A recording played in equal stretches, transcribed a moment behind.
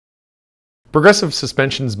Progressive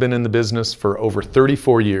Suspension's been in the business for over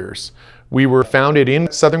 34 years. We were founded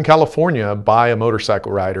in Southern California by a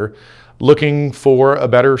motorcycle rider looking for a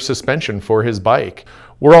better suspension for his bike.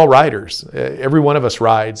 We're all riders. Every one of us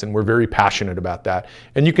rides, and we're very passionate about that.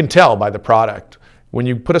 And you can tell by the product. When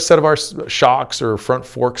you put a set of our shocks or front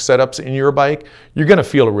fork setups in your bike, you're going to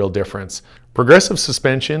feel a real difference. Progressive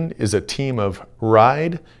Suspension is a team of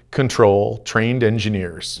ride control trained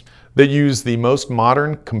engineers that use the most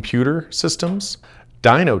modern computer systems,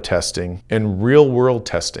 dyno testing, and real-world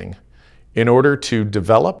testing in order to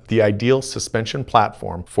develop the ideal suspension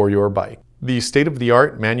platform for your bike. The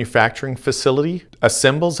state-of-the-art manufacturing facility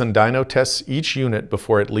assembles and dyno tests each unit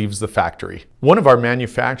before it leaves the factory. One of our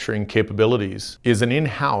manufacturing capabilities is an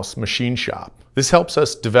in-house machine shop. This helps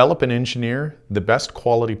us develop and engineer the best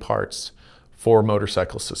quality parts for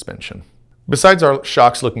motorcycle suspension. Besides our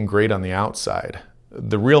shocks looking great on the outside,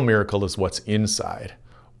 the real miracle is what's inside.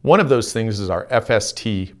 One of those things is our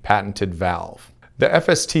FST patented valve. The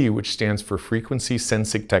FST, which stands for Frequency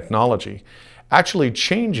Sensing Technology, actually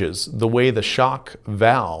changes the way the shock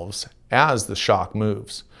valves as the shock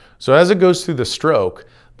moves. So as it goes through the stroke,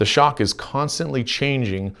 the shock is constantly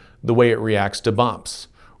changing the way it reacts to bumps.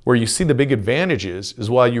 Where you see the big advantages is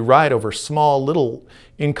while you ride over small, little,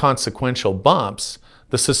 inconsequential bumps,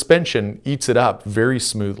 the suspension eats it up very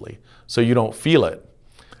smoothly, so you don't feel it.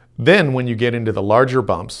 Then when you get into the larger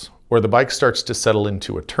bumps, or the bike starts to settle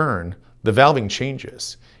into a turn, the valving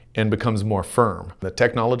changes and becomes more firm. The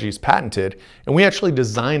technology is patented, and we actually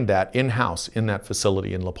designed that in-house in that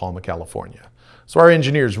facility in La Palma, California. So our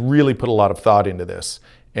engineers really put a lot of thought into this,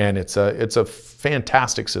 and it's a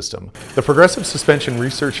fantastic system. The Progressive Suspension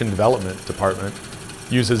Research and Development Department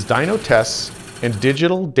uses dyno tests and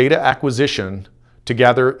digital data acquisition to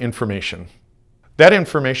gather information. That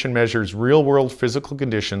information measures real-world physical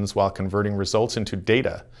conditions while converting results into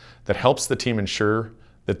data that helps the team ensure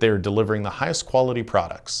that they are delivering the highest quality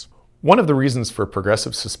products. One of the reasons for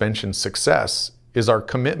Progressive Suspension's success is our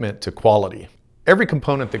commitment to quality. Every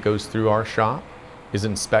component that goes through our shop is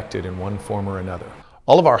inspected in one form or another.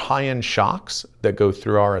 All of our high-end shocks that go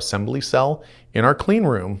through our assembly cell in our clean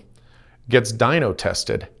room gets dyno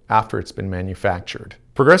tested after it's been manufactured.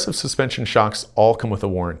 Progressive Suspension shocks all come with a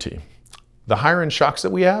warranty. The higher-end shocks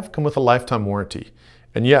that we have come with a lifetime warranty.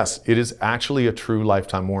 And yes, it is actually a true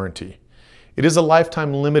lifetime warranty. It is a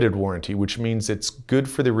lifetime limited warranty, which means it's good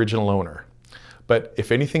for the original owner. But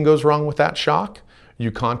if anything goes wrong with that shock,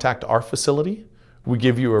 you contact our facility, we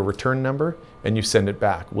give you a return number, and you send it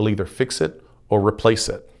back. We'll either fix it or replace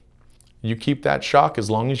it. You keep that shock as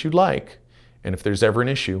long as you like, and if there's ever an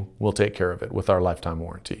issue, we'll take care of it with our lifetime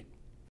warranty.